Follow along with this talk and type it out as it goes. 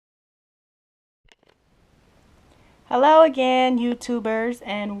Hello again, YouTubers,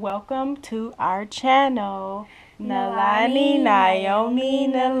 and welcome to our channel, Nalani, Naomi,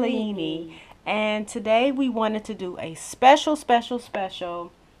 Nalini. And today we wanted to do a special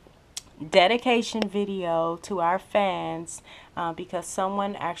dedication video to our fans because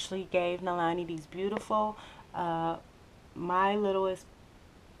someone actually gave Nalani these beautiful My Littlest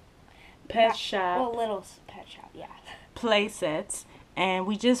Pet Shop, playsets. And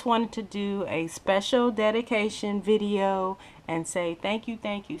we just wanted to do a special dedication video and say thank you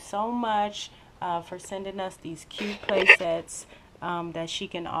so much for sending us these cute playsets that she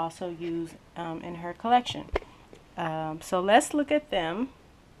can also use in her collection. So let's look at them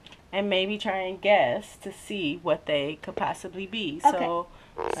and maybe try and guess to see what they could possibly be. Okay.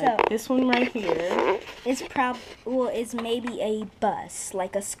 So this one right here is maybe a bus,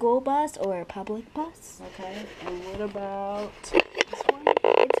 like a school bus or a public bus. Okay. And what about this one?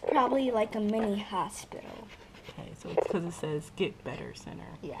 It's probably like a mini hospital. Okay, so it's because it says Get Better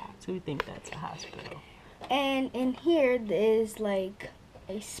Center. Yeah. So we think that's a hospital. And in here is like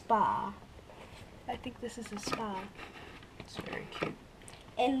a spa. I think this is a spa. It's very cute.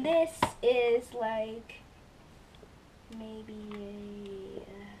 And this is like maybe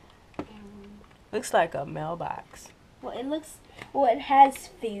a Looks like a mailbox. well, it has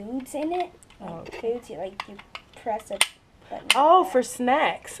foods in it. Oh. Foods, like you press a button. Oh, like for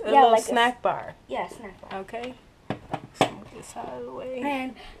snacks. A Yeah, little like snack bar. yeah, snack bar. Okay. Let's move this out of the way.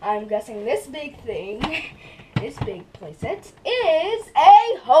 And I'm guessing this big thing, this big playset, is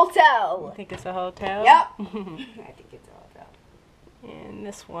a hotel. You think it's a hotel? Yep. I think it's a hotel. And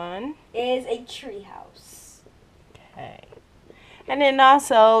this one Is a tree house. Okay. And then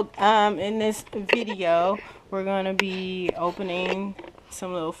also, in this video, we're going to be opening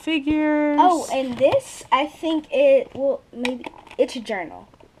some little figures. Oh, and this, I think maybe it's a journal.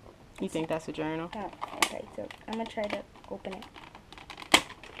 You think that's a journal? Oh, okay, so I'm going to try to open it.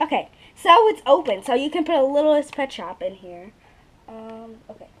 Okay, so it's open, so you can put a Littlest Pet Shop in here.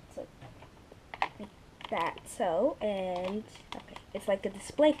 Okay, so like that, and okay, it's like a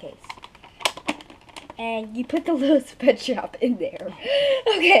display case. And you put the Littlest Pet Shop in there.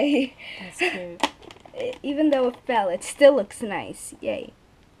 Okay. That's cute. Even though it fell, it still looks nice. Yay.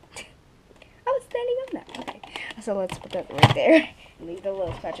 Oh, it's standing up now. Okay. So let's put that right there. Leave the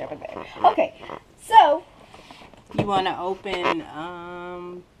Littlest Pet Shop in there. Okay. So. You want to open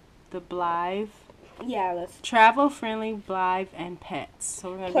the Blythe? Yeah, let's. Travel friendly Blythe and pets. So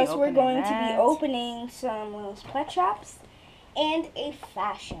we're going to be opening Plus, we're going that. to be opening some Littlest Pet Shops and a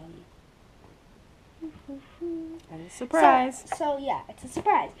fashion. And a surprise. So yeah, it's a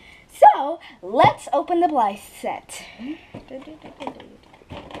surprise. So let's open the Blythe set.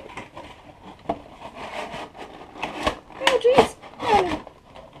 Oh jeez.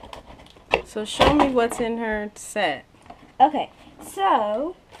 So show me what's in her set. Okay,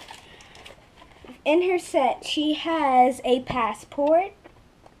 so in her set she has a passport,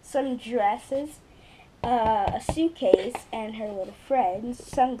 some dresses, a suitcase, and her little friends,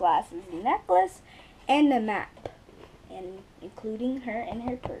 sunglasses, necklace, and a map, and including her and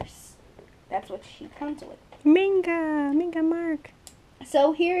her purse. That's what she comes with. Minga Mark.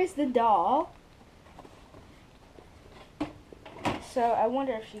 So here's the doll. So I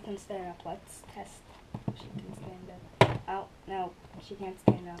wonder if she can stand up. Let's test if she can stand up. Oh, no, she can't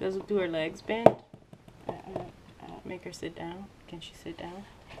stand up. Do her legs bend? I don't. Make her sit down. Can she sit down?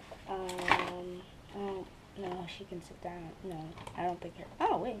 Oh, no, she can sit down. No, I don't think her.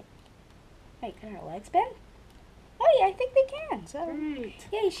 Oh, wait. Wait, can her legs bend? Oh, yeah, I think they can. So, Great.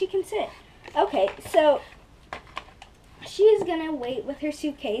 yeah, she can sit. Okay, so she's gonna wait with her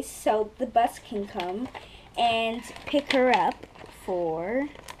suitcase so the bus can come and pick her up for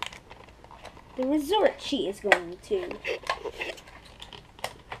the resort she is going to.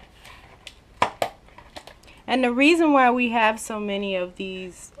 And the reason why we have so many of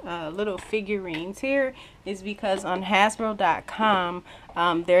these little figurines here is because on Hasbro.com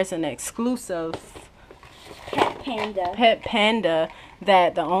there's an exclusive pet panda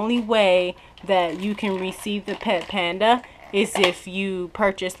that the only way that you can receive the pet panda is if you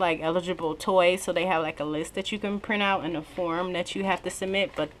purchase like eligible toys. So they have like a list that you can print out and a form that you have to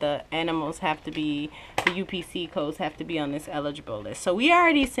submit, but the animals have to be, the UPC codes have to be on this eligible list. So we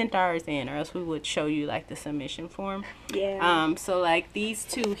already sent ours in, or else we would show you like the submission form. Yeah. So like these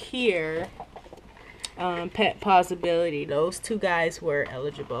two here, Pet Possibility, those two guys were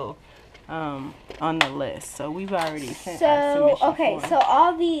eligible on the list. So we've already sent our submission okay, form. so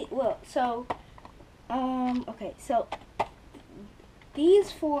all the okay, so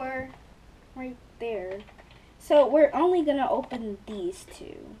these four right there. So we're only gonna open these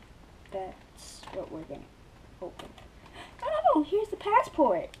two. That's what we're gonna open. Oh, here's the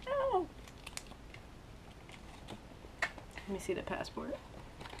passport. Oh. Let me see the passport.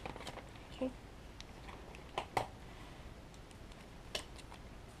 Okay.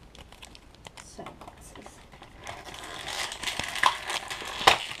 So, this is...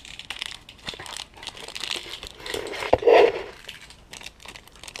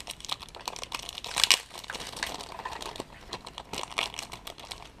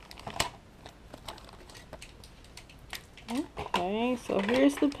 Okay, so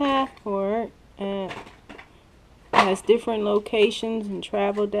here's the passport, and it has different locations and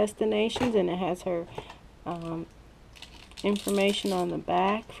travel destinations, and it has her information on the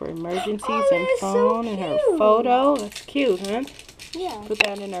back for emergencies and phone, and her photo. That's cute, huh? Yeah. Put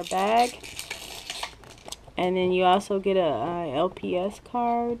that in her bag. And then you also get a LPS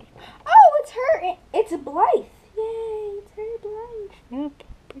card. Oh, it's her. It's a Blythe. Yay, it's her Blythe. Yep,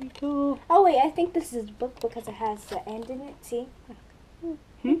 pretty cool. Oh, wait, I think this is a book because it has the end in it. See?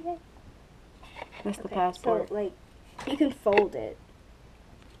 That's the Okay, passport. so, like, you can fold it.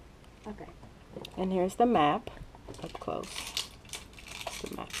 Okay. And here's the map. Up close. That's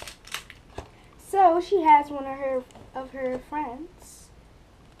the map. So she has one of her friends.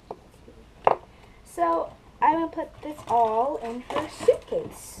 So I'm gonna put this all in her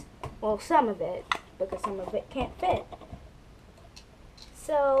suitcase. Well, some of it, because some of it can't fit.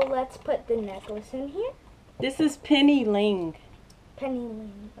 So let's put the necklace in here. This is Penny Ling. Penny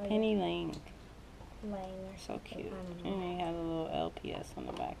Ling. Oh, Penny Ling. Lang or So cute. I don't know. And they have a little LPS on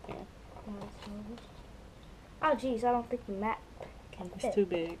the back there. Oh, geez, I don't think the map can fit. It's too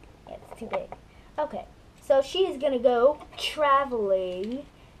big. Yeah, it's too big. Okay, so she's gonna go traveling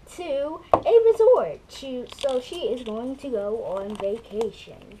to a resort. So she is going to go on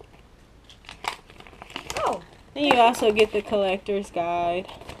vacation. Oh. Then you also get the collector's guide.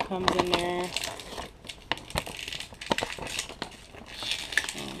 Comes in there.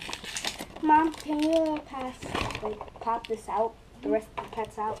 Mom, can you pop this out? The rest of the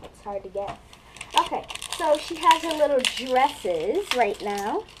pets out. It's hard to get. Okay, so she has her little dresses right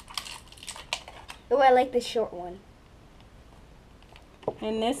now. Oh, I like the short one.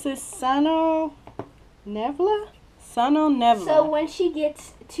 And this is Sano Nevla? Sano Nevla. So when she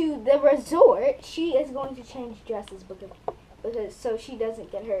gets to the resort, she is going to change dresses because so she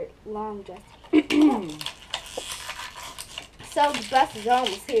doesn't get her long dress. So the bus is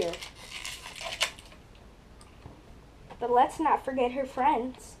almost here. But let's not forget her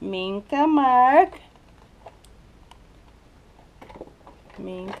friends. Minka Mark.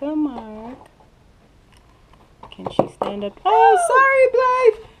 Minka Mark. Can she stand up? Oh, sorry,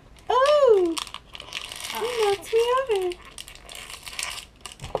 Blythe. Oh, you knocked me over.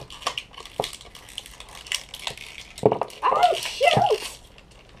 Oh, shoot!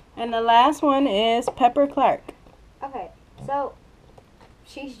 And the last one is Pepper Clark. Okay, so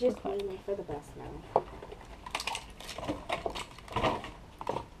she's just waiting for the bus now.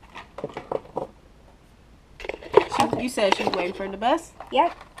 You said she's waiting for the bus?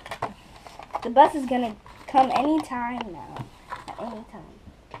 Yep. The bus is gonna come anytime now. At any time.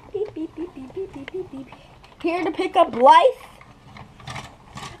 Beep, beep, beep, beep, beep, beep, beep, beep. Here to pick up Blythe.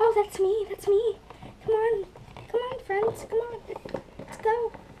 Oh, that's me. That's me. Come on. Come on, friends. Come on. Let's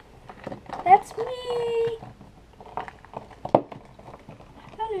go. That's me.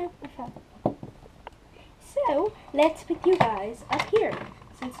 Oh, no. I fell. So, let's pick you guys up here.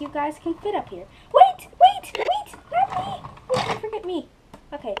 Since you guys can fit up here. Wait! Wait! Wait! Not me! Wait, don't forget me.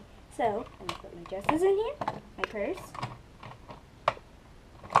 Okay, so I'm gonna put my dresses in here, my purse,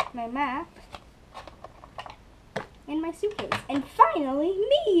 my map, and my suitcase. And finally,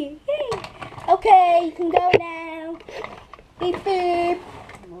 me! Yay! Okay, you can go now. Beep beep.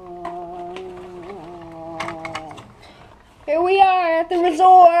 Here we are at the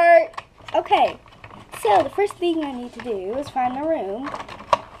resort. Okay, so the first thing I need to do is find the room.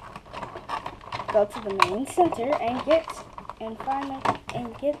 Go to the main center and get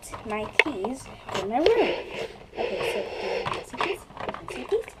my keys in my room. Okay, so my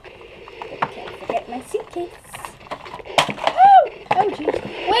suitcase. Can't forget my suitcase. Oh jeez.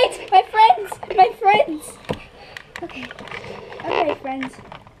 Wait, my friends. Okay, friends,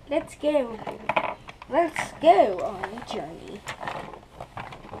 let's go. Let's go on a journey.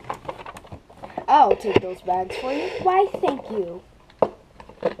 I'll take those bags for you. Why, thank you.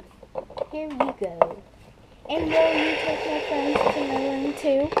 Here you go. And will you take my friends to my room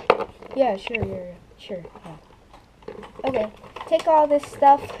too? Yeah, sure. Yeah. Okay, take all this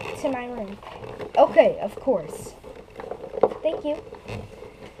stuff to my room. Okay, of course. Thank you.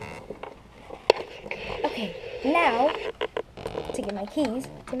 Okay, now to get my keys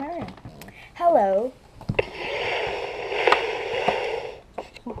to my room. Hello.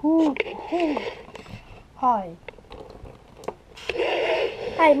 Hi.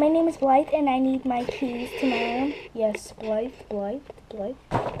 Hi, my name is Blythe and I need my keys to my room. Yes, Blythe.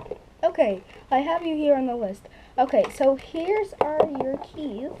 Okay, I have you here on the list. Okay, so here's your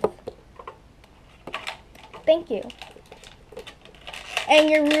keys. Thank you. And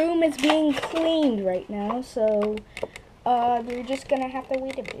your room is being cleaned right now, so we're just gonna have to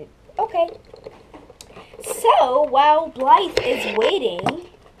wait a bit. Okay. So while Blythe is waiting,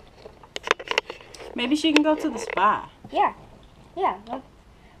 maybe she can go to the spa. Yeah.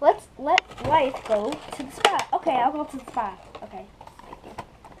 Let's let Blythe go to the spa. Okay, I'll go to the spa. Okay.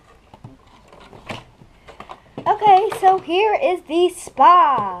 Okay, so here is the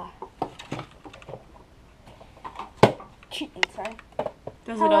spa. Sorry.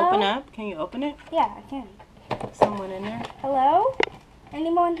 Does Hello? it open up? Can you open it? Yeah, I can. Someone in there? Hello?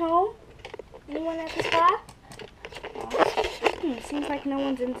 Anyone home? Anyone at the spa? Seems like no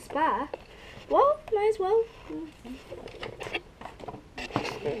one's in the spa. Well, might as well.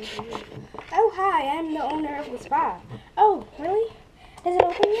 Oh, hi, I'm the owner of the spa. Oh, really? Is it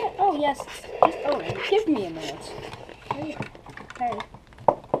open yet? Oh, yes, just open. Give me a minute. Hey.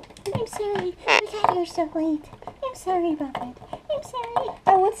 I'm sorry. I thought you were so late. I'm sorry about that. I'm sorry.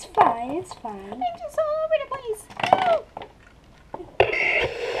 Oh, it's fine. It's fine. I'm just all over the place. Oh.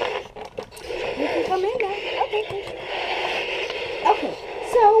 You can come in now. Okay. Okay,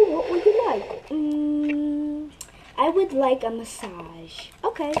 so what would you like? I would like a massage.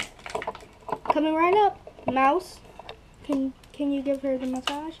 Okay. Coming right up. Mouse, can you give her the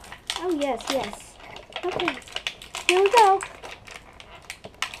massage? Oh, yes. Okay. Here we go.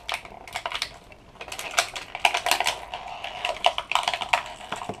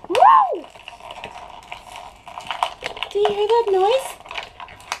 Woo! Do you hear that noise?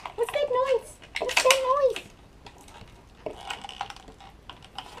 What's that noise? What's that noise?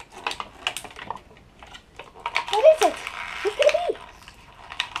 What is it? What could it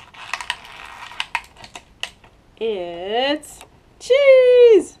be? It's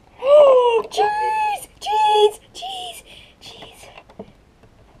cheese! Oh, cheese!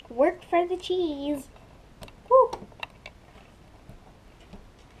 Work for the cheese. Woo.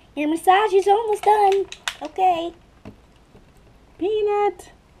 Your massage is almost done. Okay.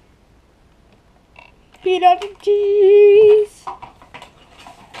 Peanut and cheese.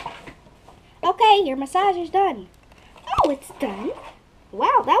 Okay, your massage is done. Oh, it's done?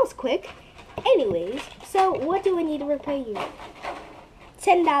 Wow, that was quick. Anyways, so what do I need to repay you?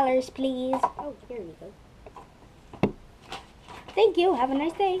 $10, please. Oh, here you go. Thank you. Have a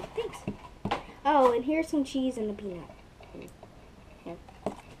nice day. Thanks. Oh, and here's some cheese and a peanut. Here.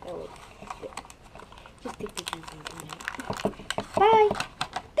 Oh, wait. Just take the cheese and the peanut. Bye.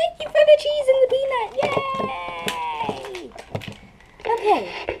 Thank you for the cheese and the peanut. Yay! Okay.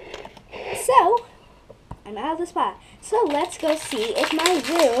 So, I'm out of the spa. So let's go see if my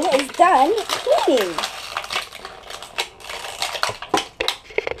room is done cleaning.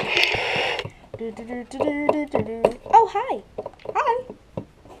 Oh, hi. Hi.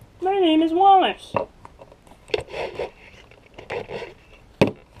 My name is Wallace.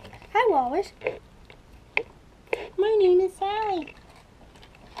 Hi, Wallace. My name is Sally.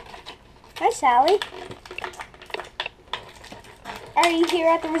 Hi, Sally. Are you here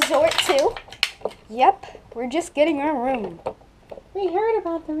at the resort too? Yep, we're just getting our room. We heard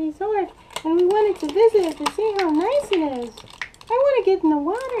about the resort and we wanted to visit it to see how nice it is. I want to get in the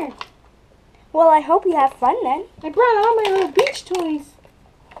water. Well, I hope you have fun then. I brought all my little beach toys.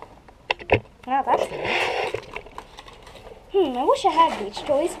 Wow, that's nice. I wish I had beach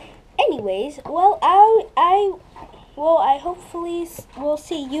toys. Anyways, well, I hopefully will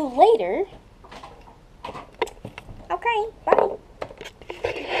see you later. Okay, bye.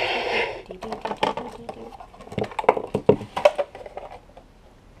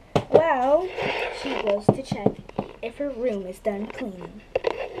 Well, she goes to check if her room is done cleaning.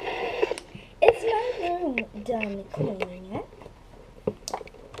 Is my room done cleaning yet?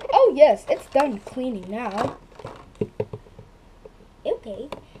 Oh yes, it's done cleaning now. Okay,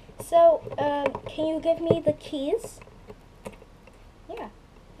 so can you give me the keys? Yeah.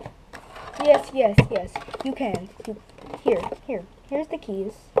 Yes, you can. Here's the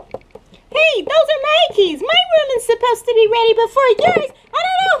keys. Hey, those are my keys. My room is supposed to be ready before yours. I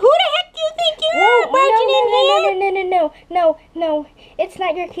don't know who the heck you think you are barging in here. No, it's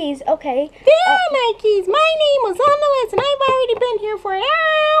not your keys, okay? They are my keys. My name was on the list and I've already been here for an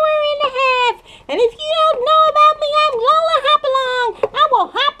hour and a half. And if you don't know about me, I'm Lola Hop-Along. I will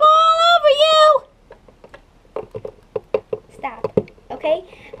hop all over you. Stop, okay?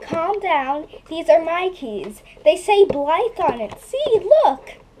 calm down. These are my keys. They say Blythe on it. See,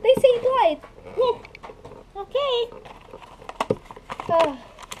 look. They say Blythe. Okay. Oh,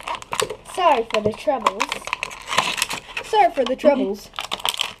 sorry for the troubles. Sorry for the troubles.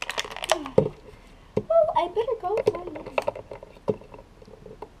 Oh, I better go find this.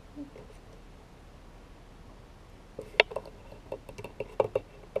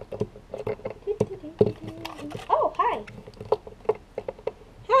 Oh, hi.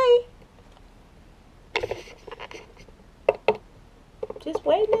 Hey. Just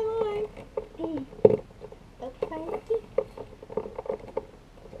waiting in line. Okay.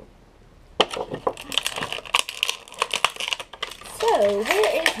 So, where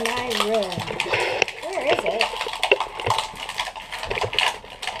is my room? Where is it?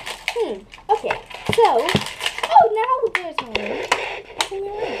 Okay. So, oh, now there's my room. What's in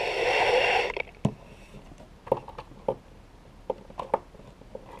your room?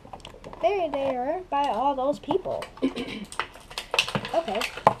 There they are by all those people. Okay.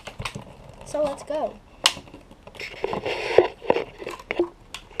 So let's go.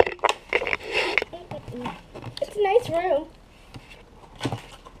 It's a nice room.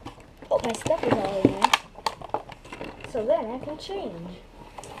 Oh, my stuff is all in there. So then I can change.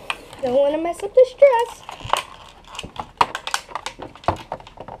 Don't want to mess up this dress.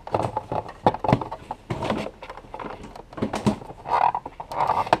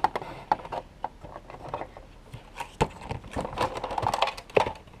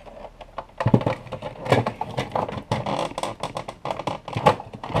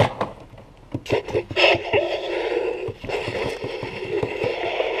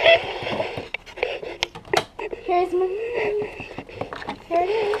 Here's my room. Here it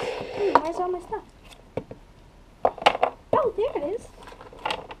is. Where's all my stuff? Oh, there it is.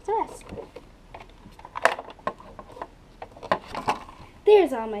 Dress.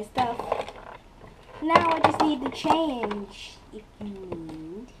 There's all my stuff. Now I just need to change. If you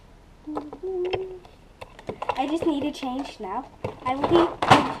need. I just need to change now. I will be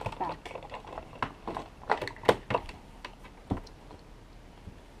back.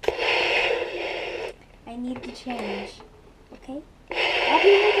 I need to change. Okay? I'll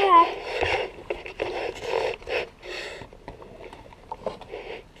be right back.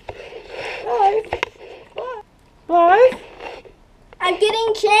 Blythe. Blythe. I'm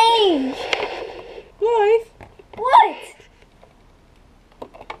getting changed. Blythe. What?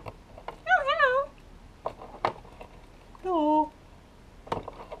 Oh, hello. Hello.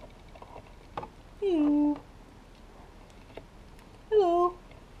 Hello. Hello.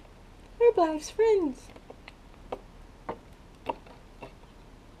 We're Blythe's friends.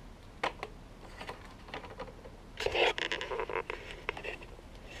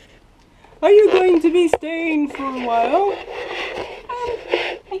 Are you going to be staying for a while?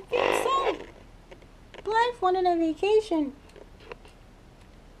 I think so. Blythe wanted a vacation.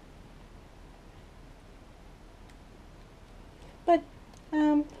 But,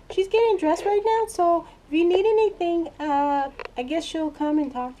 she's getting dressed right now, so if you need anything, I guess she'll come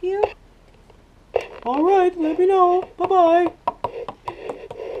and talk to you. Alright, let me know. Bye-bye.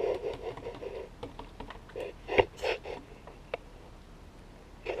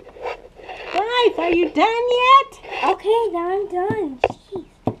 Blythe, are you done yet? Okay, now I'm done. Jeez.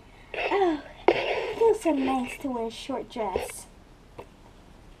 Oh, it feels so nice to wear a short dress.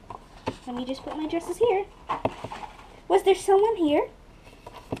 Let me just put my dresses here. Was there someone here?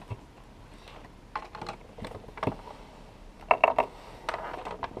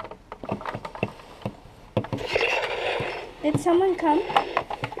 Did someone come?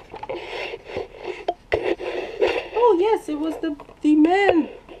 Oh yes, it was the man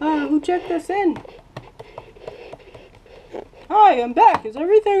who checked us in. Hi, I'm back. Is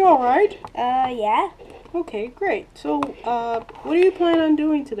everything alright? Yeah. Okay, great. So, what do you plan on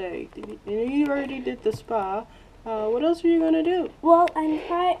doing today? You already did the spa. What else are you gonna do? Well, I'm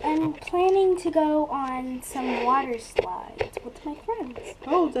planning to go on some water slides with my friends.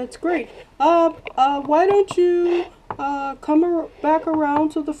 Oh, that's great. Why don't you come back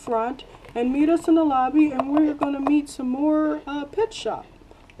around to the front and meet us in the lobby, and we're gonna meet some more pet shop.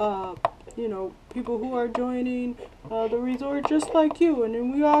 You know, people who are joining the resort just like you, and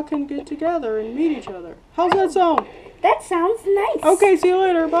then we all can get together and meet each other. How's that sound? That sounds nice. Okay, see you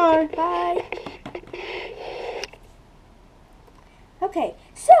later. Bye. Bye. Okay,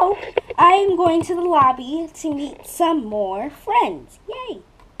 so I'm going to the lobby to meet some more friends. Yay!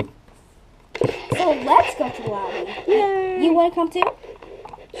 So let's go to the lobby. Yay! You want to come too?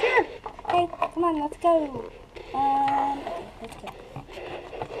 Sure. Okay, come on, let's go. Okay, let's go.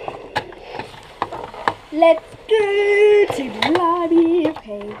 Let's go to the lobby.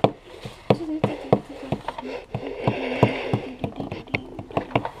 Okay.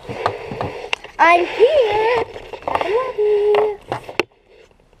 I'm here at the lobby.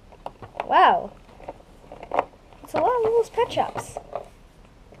 Wow. It's a lot of little pet shops.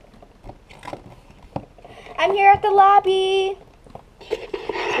 I'm here at the lobby.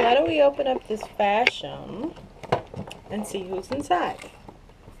 So why don't we open up this fashion and see who's inside?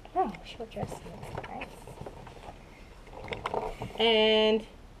 Oh, short dresses. Nice. And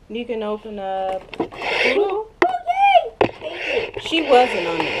you can open up. Oh, yay! Thank you. She wasn't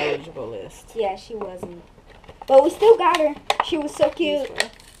on the eligible list. Yeah, she wasn't. But we still got her. She was so cute.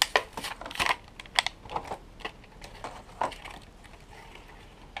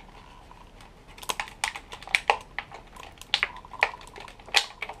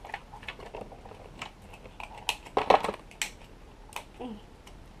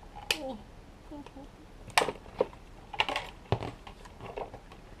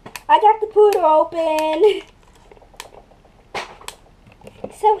 I got the poodle open.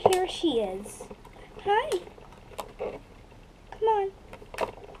 So here she is. Hi. Come on. Come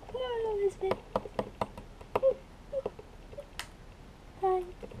on, Elizabeth. Hi.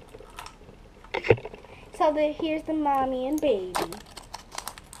 So here's the mommy and baby.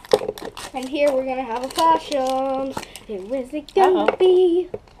 And here we're gonna have a fashion. Who is it gonna be?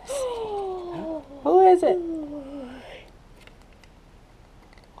 Who is it?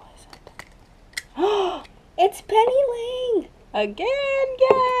 It's Penny Lang. Again,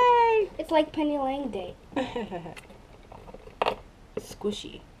 yay! It's like Penny Lang Day.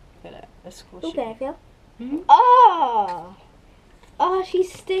 Squishy. Look at that. That's squishy. Ooh, can I feel? Hmm? Oh! Oh,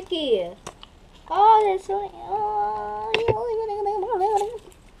 she's sticky. Oh, that's so... Oh.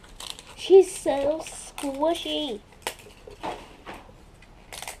 She's so squishy.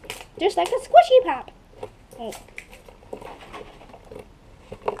 Just like a squishy pop. Oh.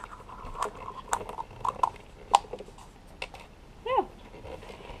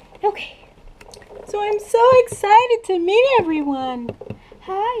 Okay. So I'm so excited to meet everyone.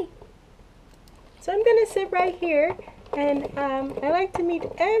 Hi. So I'm gonna sit right here, and I like to meet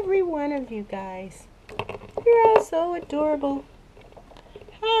every one of you guys. You're all so adorable.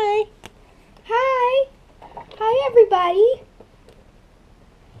 Hi. Hi. Hi, everybody.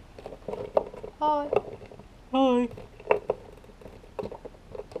 Hi. Hi.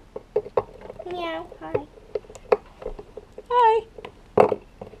 Meow. Hi. Hi.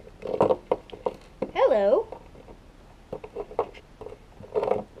 Hello.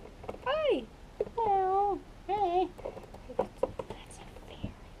 Hi. Oh, hey. That's a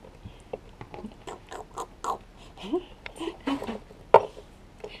fairy.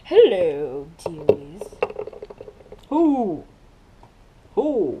 Hello, dearies. Who?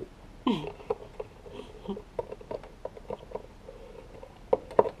 Who?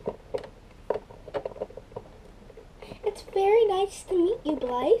 It's very nice to meet you,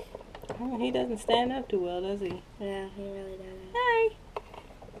 Blythe. Oh, he doesn't stand up too well, does he? Yeah, he really doesn't. Hi.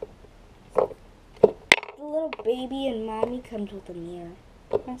 The little baby and mommy comes with a mirror.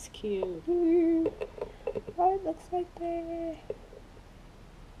 That's cute. Oh, it looks like that.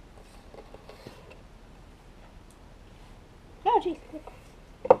 Oh, jeez.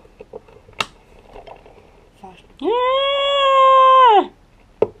 Fast. Ah!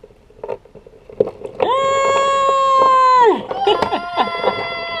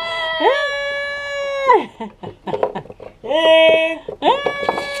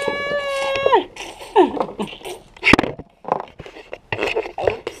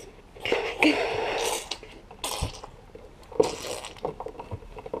 Oops.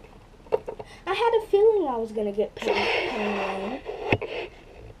 I had a feeling I was gonna get Penny.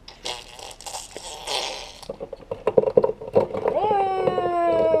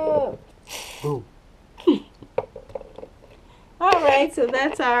 Alright, so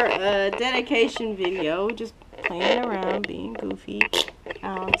that's our dedication video. Just playing around, being goofy.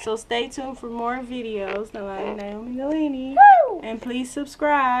 So stay tuned for more videos. Naomi Delaney. And please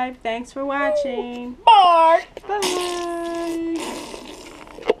subscribe. Thanks for watching. Bye. Bye.